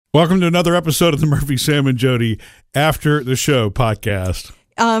Welcome to another episode of the Murphy, Sam, and Jody After the Show podcast.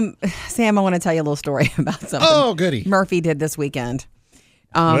 Sam, I want to tell you a little story about something. Oh, goody. Murphy did this weekend.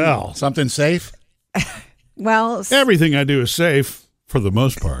 Well, something safe? Well, Everything I do is safe for the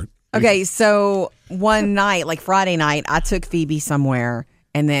most part. okay, so one night, like Friday night, I took Phoebe somewhere,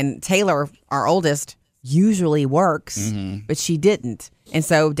 and then Taylor, our oldest, usually works, but she didn't. And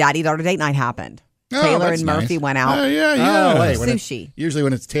so daddy-daughter date night happened. Oh, Taylor that's and Murphy nice. went out. Yeah. Oh, wait. Sushi. Usually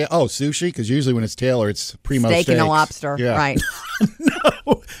when it's sushi, because usually when it's Taylor, it's primo Steak and a steaks. lobster. Yeah. Right.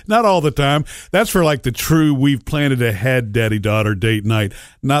 No, not all the time. That's for like the true we've planned ahead daddy-daughter date night,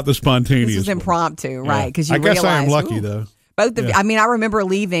 not the spontaneous This was one. impromptu, right? Because you I guess I am realize, lucky, ooh, though. Both of Yeah. I mean, I remember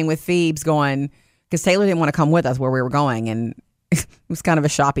leaving with Phoebes going, because Taylor didn't want to come with us where we were going, and it was kind of a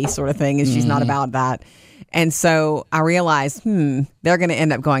shoppy sort of thing, and she's not about that. And so I realized, they're going to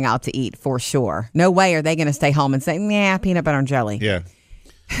end up going out to eat for sure. No way are they going to stay home and say, nah, peanut butter and jelly. Yeah.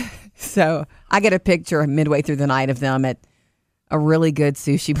 So I get a picture midway through the night of them at a really good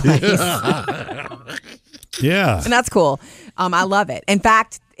sushi place. Yeah. And that's cool. I love it. In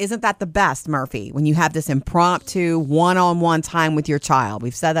fact, isn't that the best, Murphy, when you have this impromptu one-on-one time with your child?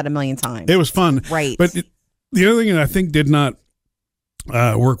 We've said that a million times. It was fun. Great. But the other thing that I think did not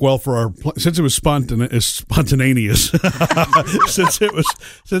work well for our since it was spontaneous since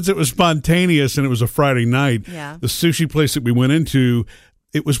it was spontaneous and it was a Friday night. Yeah. The sushi place that we went into,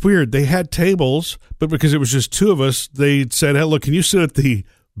 it was weird. They had tables, but because it was just two of us, they said, "Hey, look, can you sit at the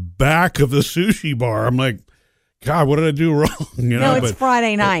back of the sushi bar?" I'm like, God, what did I do wrong? You no, know, it's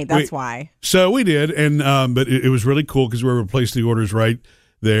Friday night. That's we- why. So we did, and but it was really cool because we were able to place the orders right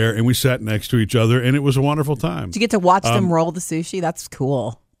there, and we sat next to each other, and it was a wonderful time. Did you get to watch them roll the sushi? That's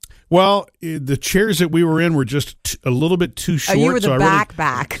cool. Well, the chairs that we were in were just a little bit too short. Oh, you were the so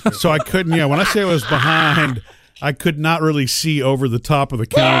back. So I couldn't, when I say I was behind, I could not really see over the top of the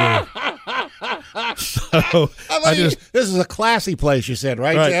counter. So This is a classy place, you said,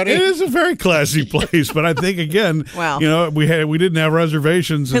 right, right. Jody? It is a very classy place, but I think, again, Well. we didn't have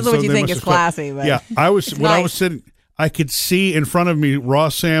reservations. Depends and on what so you they think must is have put- classy, but Yeah, I was when I was nice. sitting, I could see in front of me raw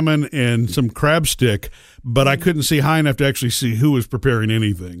salmon and some crab stick, but I couldn't see high enough to actually see who was preparing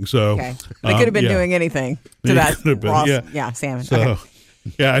anything. So Okay. They could have been yeah. doing anything to They that could have been, raw, yeah. salmon. So, Okay.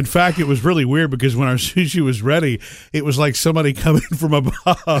 yeah, in fact, it was really weird because when our sushi was ready, it was like somebody coming from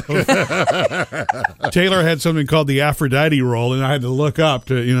above. Taylor had something called the Aphrodite roll, and I had to look up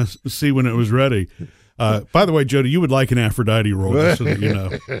to see when it was ready. By the way, Jody, you would like an Aphrodite roll, just so that you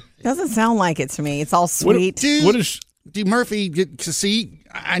know. Doesn't sound like it to me. It's all sweet. What is? Do Murphy, see,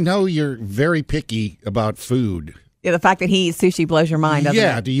 I know you're very picky about food. Yeah, the fact that he eats sushi blows your mind, doesn't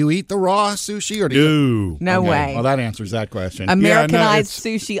Yeah. it? Do you eat the raw sushi or do you? No. No Okay, way. Well, that answers that question. Americanized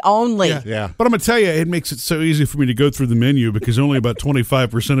sushi only. Yeah. But I'm going to tell you, it makes it so easy for me to go through the menu because only about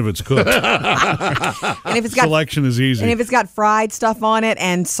 25% of it's cooked. And if it's got Selection is easy. and if it's got fried stuff on it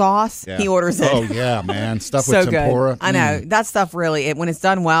and sauce, Yeah. he orders it. Oh, yeah, man. Stuff So with tempura. good. I know that stuff really, when it's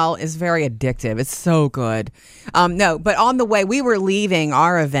done well, is very addictive. It's so good. No, but on the way, we were leaving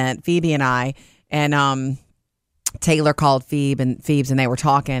our event, Phoebe and I, and Taylor called Phoebes, and they were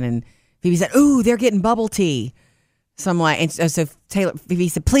talking, and Phoebe said, "Ooh, they're getting bubble tea." So I'm like, and so Phoebe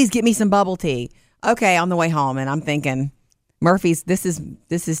said, "Please get me some bubble tea." Okay, on the way home, and I'm thinking, Murphy's. This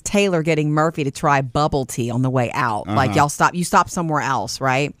is Taylor getting Murphy to try bubble tea on the way out. Like you stop somewhere else,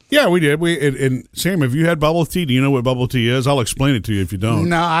 right? Yeah, we did. And Sam, have you had bubble tea? Do you know what bubble tea is? I'll explain it to you if you don't.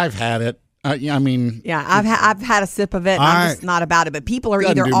 No, I've had it. I mean, Yeah, I've had a sip of it. And I'm just not about it, but people are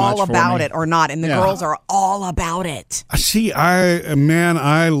Doesn't either do all much for about me. it or not, and the Yeah. girls are all about it. See,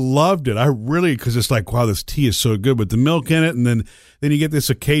 I loved it. I really, because it's like, wow, this tea is so good with the milk in it, and then you get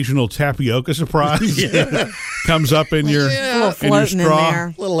this occasional tapioca surprise comes up in your A little in your floating in straw.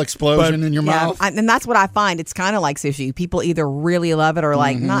 there. little explosion But- in your mouth. And that's what I find. It's kind of like sushi. People either really love it or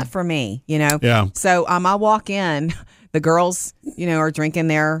like, not for me, Yeah. So I walk in, the girls, are drinking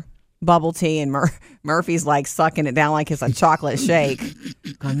their bubble tea, and Murphy's like sucking it down like it's a chocolate shake.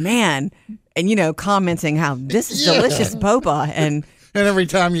 Going, man, and commenting how this is delicious boba, and every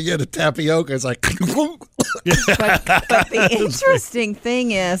time you get a tapioca, it's like, but the interesting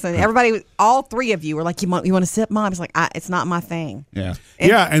thing is, and everybody, all three of you were like, you want to sip, Mom? It's like, it's not my thing. yeah.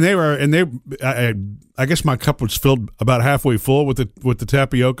 I guess my cup was filled about halfway full with the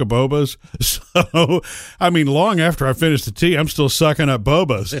tapioca bobas. So, I mean, long after I finished the tea, I'm still sucking up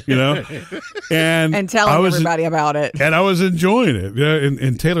bobas, and telling everybody about it. And I was enjoying it. Yeah,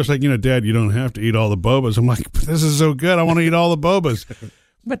 and Taylor's like, Dad, you don't have to eat all the bobas. I'm like, but this is so good. I want to eat all the bobas.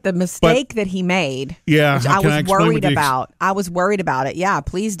 But the mistake that he made, Yeah, which I can I was explain worried what the about. I was worried about it. Yeah,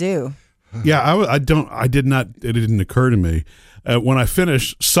 please do. Yeah, I did not. It didn't occur to me. when I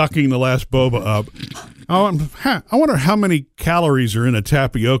finished sucking the last boba up, I wonder how many calories are in a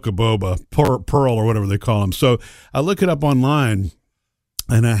tapioca boba, pearl or whatever they call them. So I look it up online,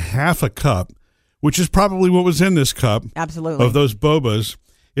 and a half a cup, which is probably what was in this cup Absolutely. of those bobas,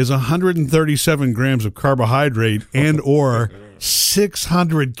 is 137 grams of carbohydrate and or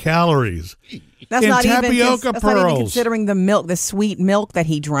 600 calories. That's in not tapioca even, that's not even pearls. considering the milk, the sweet milk that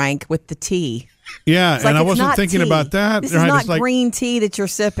he drank with the tea. Yeah, It's like, and I it's wasn't not thinking tea. about that. This Right, is not it's like, green tea that you're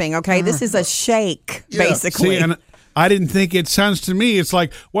sipping, okay? This is a shake, basically. see, and I didn't think it sounds to me. It's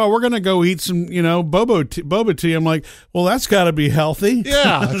like, well, we're going to go eat some, boba tea. I'm like, well, that's got to be healthy.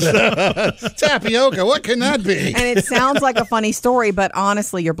 Yeah. Tapioca, what can that be? And it sounds like a funny story, but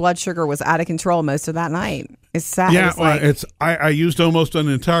honestly, your blood sugar was out of control most of that night. It's sad. Yeah, It's like, I used almost an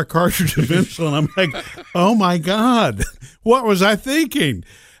entire cartridge of insulin. I'm like, oh my God, what was I thinking?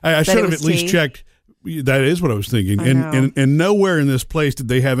 I should it have was at least tea? checked. That is what I was thinking. I know. And nowhere in this place did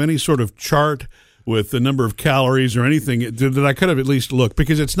they have any sort of chart with the number of calories or anything that I could have at least looked,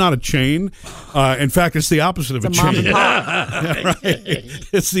 because it's not a chain. In fact, it's the opposite of it's a a mom chain. and pop. Yeah, right.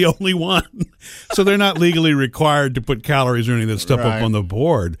 It's the only one. So they're not legally required to put calories or any of that stuff Right. up on the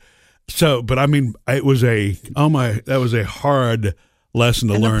board. So, but I mean, it was that was a hard lesson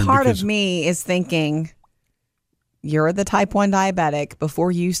to And learn. the part because, of me is thinking, you're the type 1 diabetic.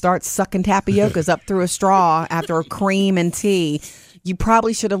 Before you start sucking tapiocas up through a straw after a cream and tea, you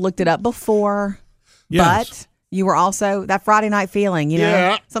probably should have looked it up before. Yes. But you were also that Friday night feeling,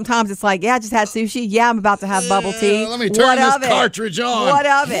 Yeah. Sometimes it's like, I just had sushi. Yeah, I'm about to have bubble tea. Let me turn What this of it? cartridge on. What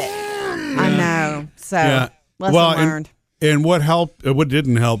of it? I know. So, Yeah. lesson learned. And what helped, what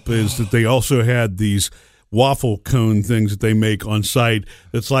didn't help is that they also had these waffle cone things that they make on site.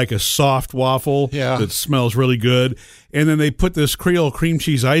 That's like a soft waffle that smells really good. And then they put this Creole cream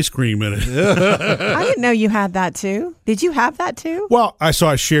cheese ice cream in it. I didn't know you had that too. Did you have that too? Well, I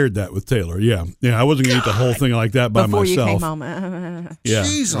shared that with Taylor. Yeah. I wasn't going to eat the whole thing like that by Before myself. you came home. Yeah.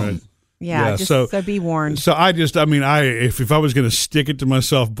 Jeez, right. Yeah, so be warned. So if I was going to stick it to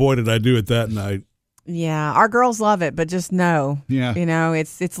myself, boy, did I do it that night. Yeah, our girls love it, but just know, Yeah.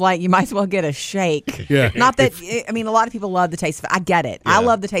 it's like you might as well get a shake. Yeah. Not that a lot of people love the taste of it. I get it. I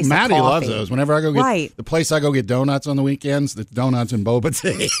love the taste Maddie of coffee. loves those. Whenever I go get the place I go get donuts on the weekends, the donuts and boba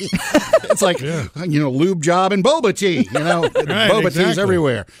tea. It's like lube job and boba tea. Boba tea's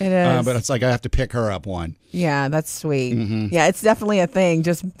everywhere. It is. But it's like I have to pick her up one. Yeah, that's sweet. Mm-hmm. Yeah, it's definitely a thing.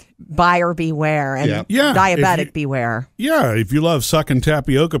 Just buyer beware and Yeah, diabetic beware. Yeah, if you love sucking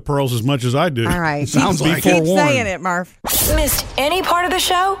tapioca pearls as much as I do. All right. Sounds like Keep forewarned. saying it, Murph. Missed any part of the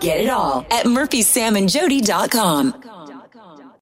show? Get it all at murphysamandjody.com.